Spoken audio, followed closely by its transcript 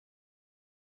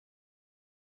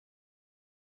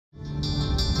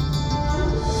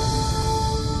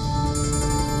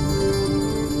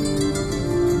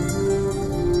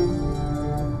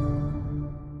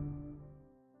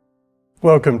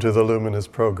Welcome to the Luminous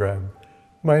program.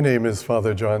 My name is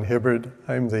Father John Hibbard.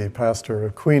 I'm the pastor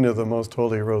of Queen of the Most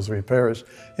Holy Rosary Parish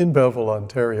in Belleville,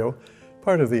 Ontario,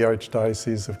 part of the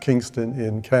Archdiocese of Kingston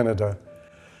in Canada.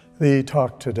 The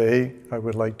talk today I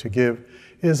would like to give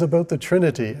is about the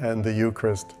Trinity and the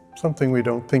Eucharist, something we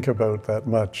don't think about that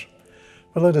much.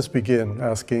 But let us begin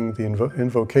asking the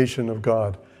invocation of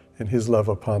God and His love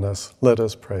upon us. Let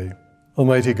us pray.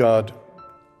 Almighty God,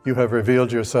 You have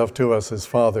revealed Yourself to us as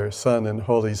Father, Son, and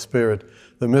Holy Spirit,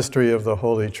 the mystery of the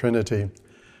Holy Trinity.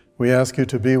 We ask You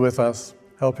to be with us,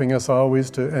 helping us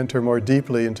always to enter more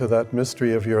deeply into that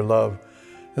mystery of Your love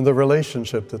and the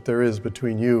relationship that there is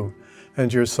between You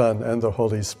and Your Son and the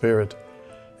Holy Spirit.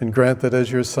 And grant that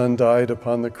as Your Son died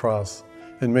upon the cross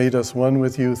and made us one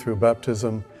with You through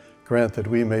baptism, grant that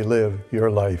we may live Your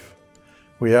life.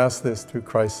 We ask this through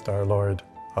Christ our Lord.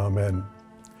 Amen.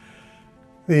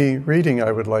 The reading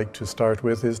I would like to start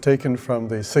with is taken from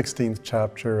the 16th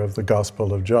chapter of the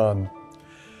Gospel of John.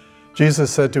 Jesus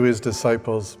said to His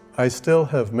disciples, "I still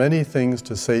have many things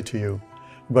to say to you,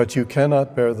 but you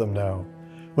cannot bear them now.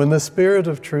 When the Spirit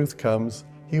of truth comes,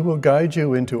 He will guide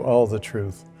you into all the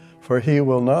truth, for He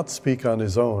will not speak on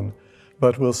His own,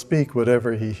 but will speak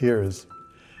whatever He hears.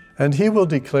 And He will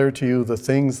declare to you the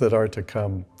things that are to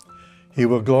come. He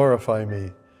will glorify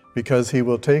Me, because He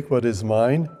will take what is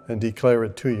mine and declare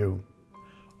it to you.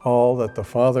 All that the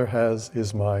Father has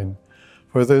is mine.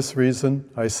 For this reason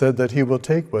I said that He will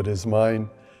take what is mine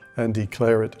and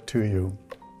declare it to you."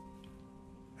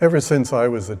 Ever since I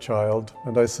was a child,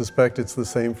 and I suspect it's the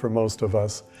same for most of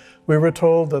us, we were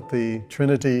told that the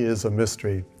Trinity is a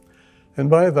mystery. And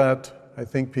by that, I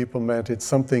think people meant it's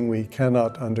something we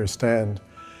cannot understand.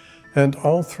 And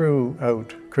all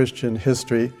throughout Christian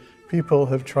history, people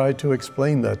have tried to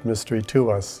explain that mystery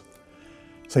to us.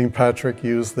 St. Patrick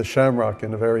used the shamrock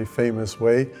in a very famous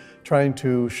way, trying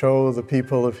to show the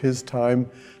people of his time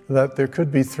that there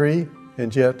could be three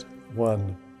and yet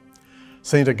one.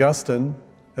 St. Augustine,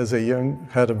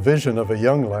 had a vision of a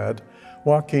young lad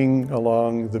walking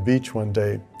along the beach one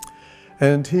day.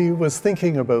 And he was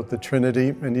thinking about the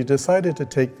Trinity, and he decided to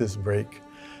take this break.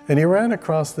 And he ran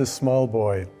across this small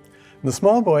boy. And the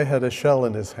small boy had a shell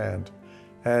in his hand.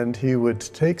 And he would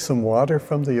take some water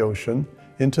from the ocean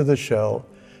into the shell,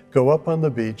 go up on the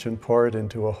beach and pour it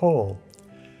into a hole.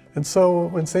 And so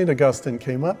when St. Augustine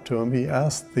came up to him, he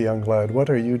asked the young lad, "What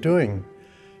are you doing?"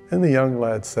 And the young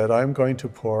lad said, "I'm going to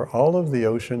pour all of the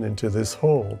ocean into this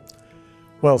hole."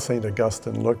 Well, St.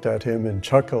 Augustine looked at him and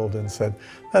chuckled and said,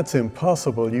 "That's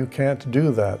impossible, you can't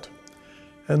do that."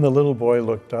 And the little boy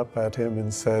looked up at him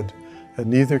and said,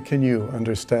 "And neither can you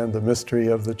understand the mystery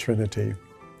of the Trinity."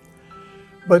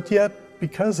 But yet,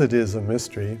 because it is a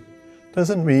mystery,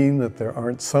 doesn't mean that there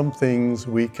aren't some things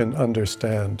we can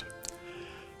understand.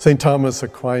 St. Thomas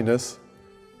Aquinas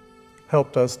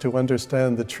helped us to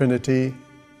understand the Trinity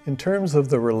in terms of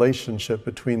the relationship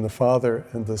between the Father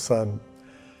and the Son.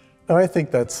 Now, I think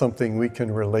that's something we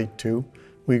can relate to.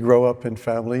 We grow up in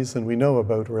families and we know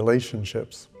about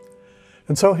relationships.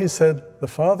 And so he said, the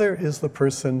Father is the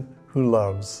person who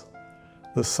loves.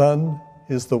 The Son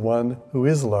is the one who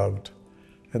is loved.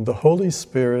 And the Holy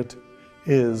Spirit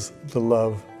is the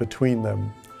love between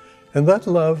them. And that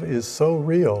love is so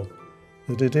real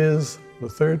that it is the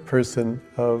third person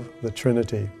of the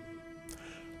Trinity.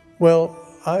 Well,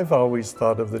 I've always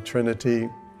thought of the Trinity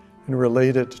and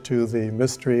relate it to the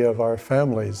mystery of our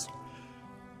families.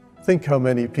 Think how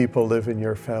many people live in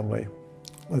your family.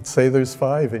 Let's say there's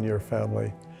 5 in your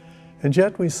family. And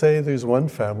yet we say there's one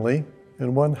family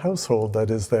and one household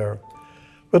that is there.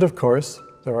 But of course,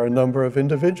 there are a number of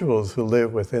individuals who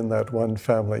live within that one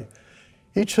family.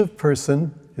 Each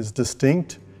person is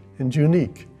distinct and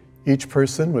unique. Each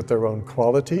person with their own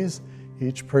qualities,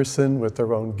 each person with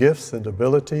their own gifts and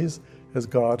abilities as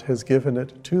God has given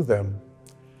it to them.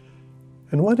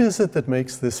 And what is it that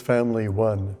makes this family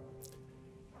one?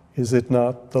 Is it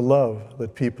not the love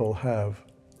that people have?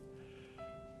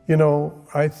 You know,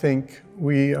 I think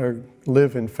we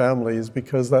live in families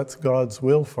because that's God's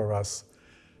will for us.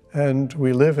 And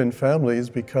we live in families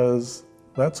because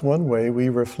that's one way we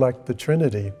reflect the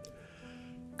Trinity.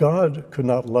 God could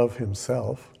not love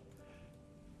Himself.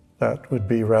 That would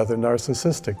be rather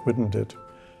narcissistic, wouldn't it?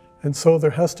 And so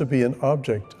there has to be an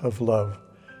object of love.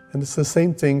 And it's the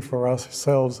same thing for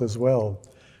ourselves as well.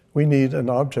 We need an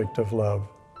object of love.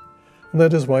 And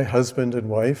that is why husband and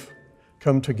wife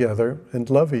come together and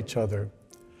love each other.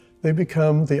 They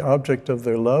become the object of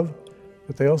their love,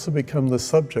 but they also become the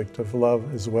subject of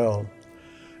love as well.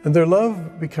 And their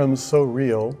love becomes so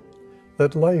real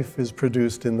that life is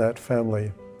produced in that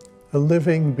family. A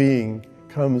living being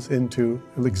comes into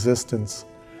existence.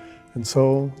 And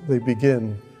so they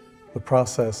begin the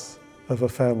process of a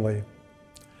family.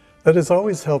 That has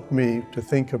always helped me to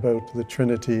think about the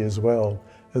Trinity as well,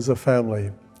 as a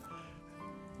family.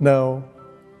 Now,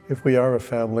 if we are a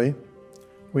family,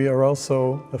 we are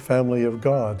also a family of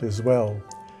God as well.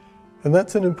 And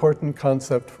that's an important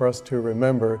concept for us to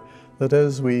remember, that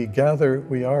as we gather,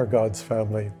 we are God's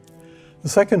family. The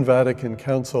Second Vatican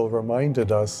Council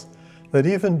reminded us that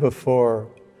even before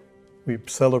we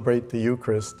celebrate the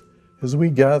Eucharist, as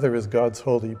we gather as God's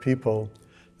holy people,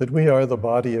 that we are the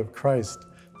body of Christ,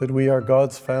 that we are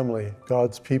God's family,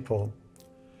 God's people.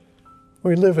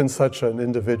 We live in such an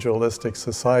individualistic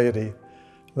society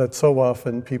that so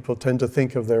often people tend to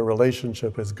think of their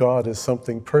relationship as God as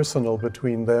something personal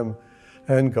between them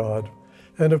and God.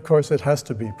 And of course it has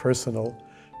to be personal,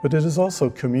 but it is also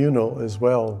communal as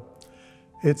well.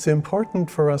 It's important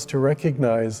for us to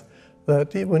recognize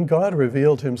that when God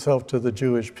revealed himself to the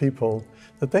Jewish people,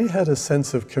 that they had a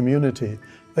sense of community.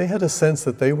 They had a sense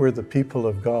that they were the people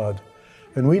of God.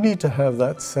 And we need to have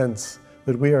that sense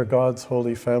that we are God's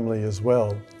holy family as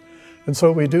well. And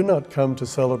so we do not come to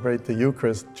celebrate the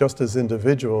Eucharist just as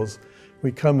individuals,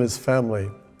 we come as family.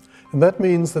 And that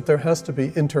means that there has to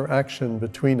be interaction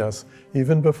between us,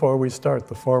 even before we start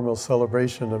the formal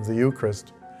celebration of the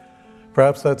Eucharist.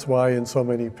 Perhaps that's why in so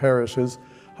many parishes,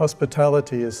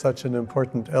 hospitality is such an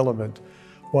important element.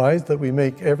 Why? That we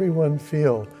make everyone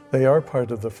feel they are part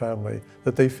of the family,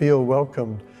 that they feel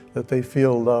welcomed, that they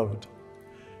feel loved.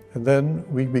 And then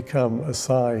we become a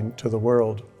sign to the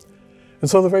world. And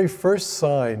so the very first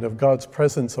sign of God's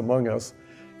presence among us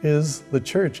is the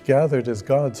Church gathered as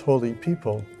God's holy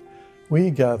people. We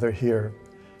gather here,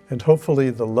 and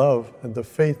hopefully the love and the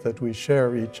faith that we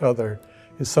share each other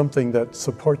is something that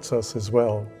supports us as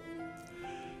well.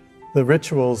 The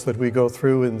rituals that we go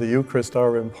through in the Eucharist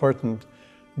are important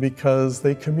because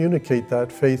they communicate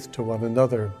that faith to one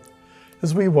another.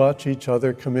 As we watch each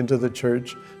other come into the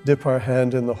church, dip our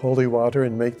hand in the holy water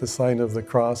and make the sign of the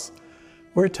cross,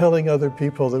 we're telling other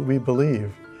people that we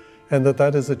believe, and that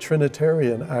that is a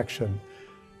Trinitarian action,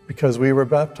 because we were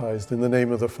baptized in the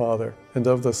name of the Father, and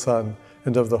of the Son,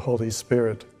 and of the Holy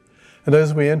Spirit. And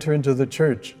as we enter into the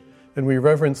church, and we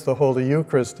reverence the Holy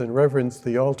Eucharist and reverence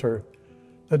the altar,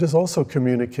 that is also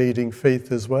communicating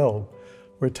faith as well.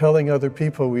 We're telling other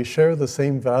people we share the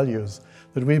same values,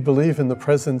 that we believe in the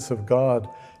presence of God,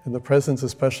 in the presence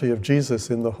especially of Jesus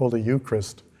in the Holy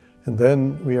Eucharist. And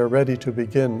then we are ready to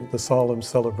begin the solemn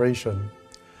celebration.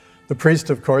 The priest,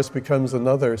 of course, becomes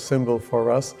another symbol for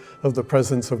us of the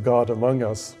presence of God among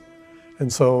us.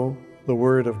 And so the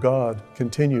Word of God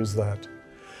continues that.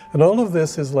 And all of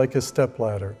this is like a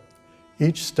stepladder.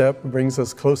 Each step brings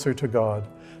us closer to God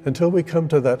until we come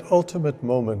to that ultimate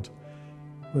moment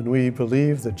when we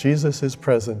believe that Jesus is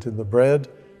present in the bread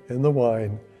and the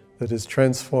wine that is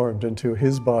transformed into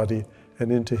his body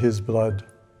and into his blood.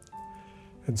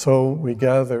 And so we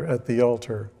gather at the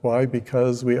altar. Why?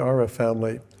 Because we are a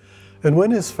family. And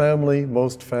when is family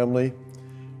most family?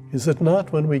 Is it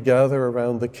not when we gather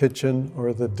around the kitchen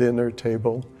or the dinner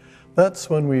table? That's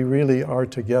when we really are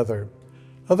together.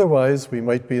 Otherwise, we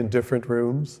might be in different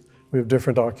rooms. We have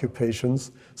different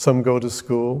occupations. Some go to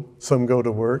school, some go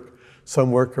to work,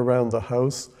 some work around the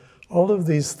house. All of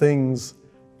these things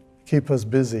keep us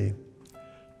busy.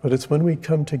 But it's when we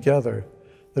come together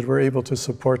that we're able to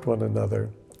support one another.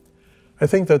 I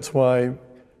think that's why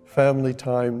family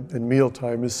time and meal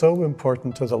time is so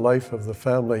important to the life of the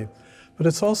family, but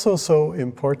it's also so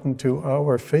important to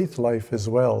our faith life as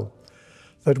well,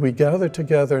 that we gather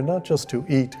together not just to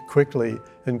eat quickly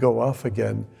and go off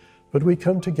again, but we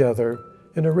come together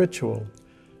in a ritual,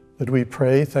 that we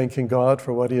pray thanking God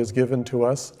for what he has given to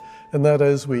us, and that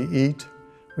as we eat,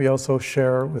 we also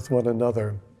share with one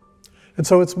another. And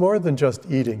so it's more than just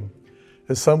eating.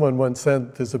 As someone once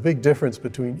said, there's a big difference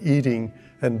between eating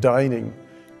and dining.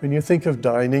 When you think of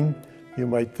dining, you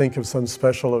might think of some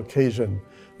special occasion,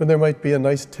 when there might be a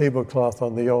nice tablecloth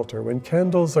on the altar, when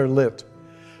candles are lit,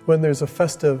 when there's a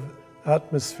festive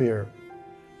atmosphere.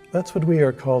 That's what we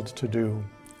are called to do.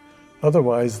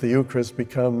 Otherwise, the Eucharist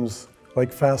becomes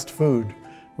like fast food.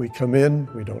 We come in,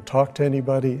 we don't talk to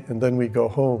anybody, and then we go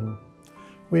home.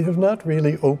 We have not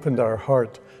really opened our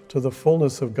heart to the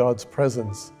fullness of God's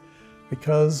presence,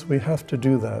 because we have to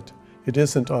do that. It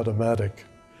isn't automatic.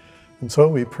 And so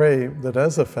we pray that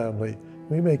as a family,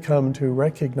 we may come to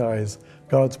recognize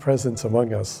God's presence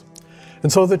among us.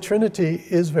 And so the Trinity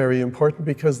is very important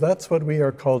because that's what we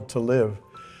are called to live.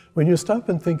 When you stop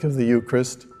and think of the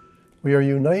Eucharist, we are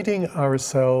uniting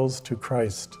ourselves to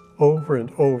Christ over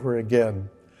and over again.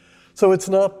 So it's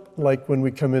not like when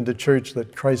we come into church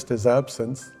that Christ is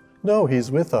absent. No,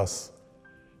 he's with us.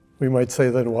 We might say,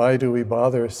 then why do we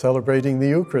bother celebrating the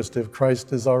Eucharist if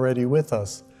Christ is already with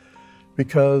us?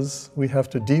 Because we have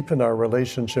to deepen our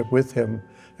relationship with Him,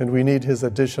 and we need His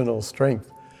additional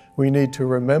strength. We need to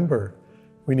remember,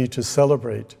 we need to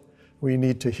celebrate, we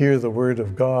need to hear the Word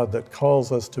of God that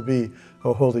calls us to be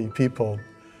a holy people.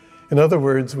 In other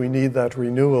words, we need that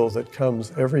renewal that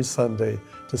comes every Sunday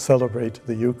to celebrate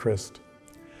the Eucharist.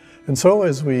 And so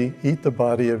as we eat the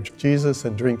body of Jesus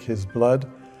and drink His blood,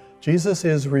 Jesus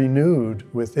is renewed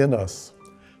within us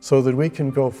so that we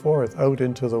can go forth out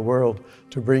into the world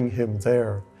to bring Him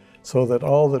there, so that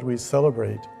all that we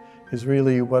celebrate is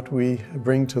really what we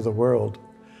bring to the world.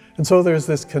 And so there's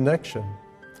this connection.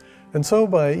 And so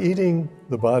by eating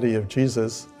the body of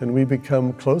Jesus and we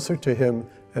become closer to Him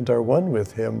and are one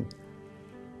with Him,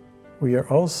 we are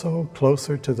also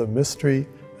closer to the mystery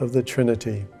of the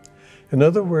Trinity. In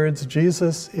other words,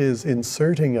 Jesus is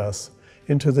inserting us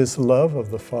into this love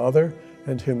of the Father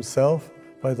and Himself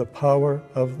by the power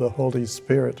of the Holy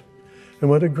Spirit. And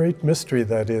what a great mystery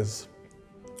that is.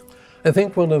 I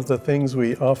think one of the things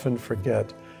we often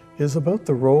forget is about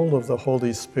the role of the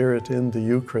Holy Spirit in the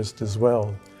Eucharist as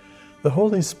well. The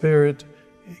Holy Spirit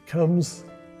comes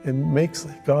and makes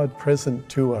God present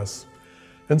to us.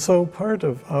 And so part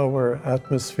of our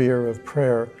atmosphere of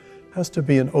prayer has to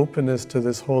be an openness to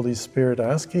this Holy Spirit,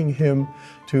 asking Him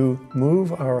to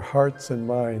move our hearts and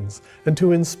minds and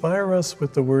to inspire us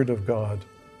with the Word of God.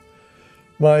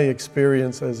 My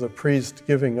experience as a priest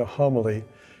giving a homily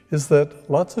is that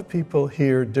lots of people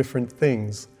hear different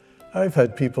things. I've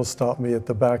had people stop me at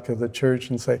the back of the church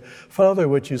and say, "Father,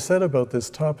 what you said about this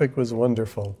topic was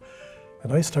wonderful."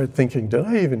 And I start thinking, did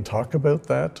I even talk about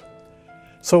that?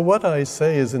 So what I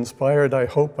say is inspired, I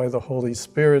hope, by the Holy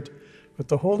Spirit, but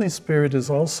the Holy Spirit is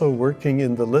also working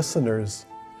in the listeners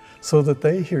so that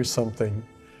they hear something.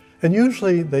 And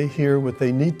usually they hear what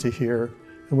they need to hear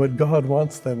and what God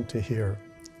wants them to hear.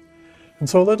 And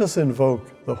so let us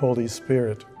invoke the Holy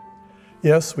Spirit.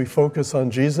 Yes, we focus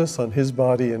on Jesus, on His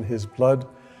body and His blood,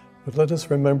 but let us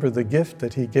remember the gift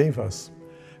that He gave us.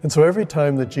 And so every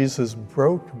time that Jesus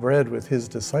broke bread with His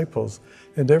disciples,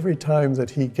 and every time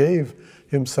that He gave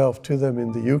Himself to them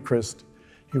in the Eucharist,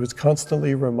 He was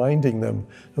constantly reminding them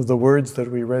of the words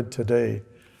that we read today.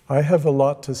 I have a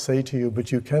lot to say to you,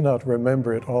 but you cannot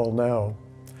remember it all now.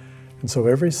 And so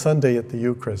every Sunday at the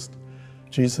Eucharist,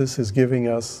 Jesus is giving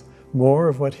us more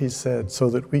of what He said so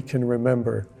that we can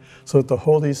remember, so that the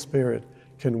Holy Spirit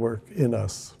can work in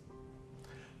us.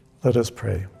 Let us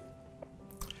pray.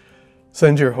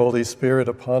 Send your Holy Spirit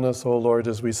upon us, O Lord,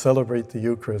 as we celebrate the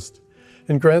Eucharist,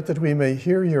 and grant that we may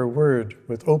hear your word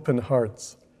with open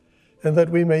hearts, and that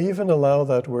we may even allow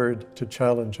that word to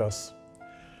challenge us.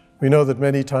 We know that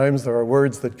many times there are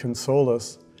words that console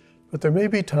us, but there may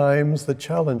be times that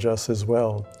challenge us as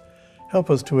well. Help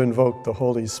us to invoke the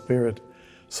Holy Spirit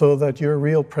so that your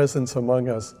real presence among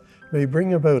us may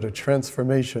bring about a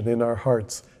transformation in our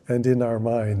hearts and in our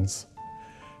minds.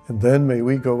 And then may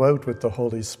we go out with the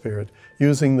Holy Spirit,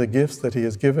 using the gifts that He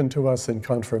has given to us in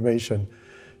confirmation,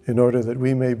 in order that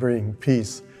we may bring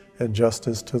peace and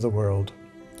justice to the world.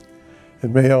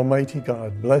 And may Almighty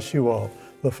God bless you all,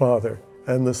 the Father,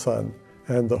 and the Son,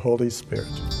 and the Holy Spirit.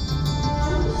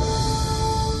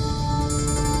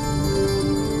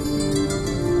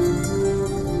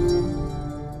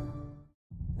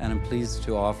 And I'm pleased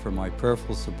to offer my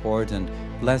prayerful support and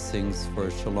blessings for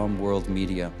Shalom World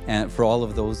Media, and for all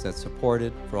of those that support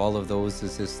it, for all of those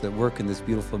that work in this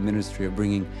beautiful ministry of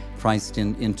bringing Christ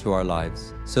into our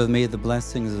lives. So may the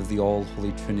blessings of the All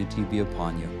Holy Trinity be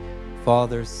upon you,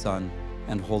 Father, Son,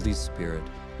 and Holy Spirit,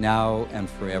 now and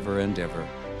forever and ever.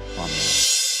 Amen.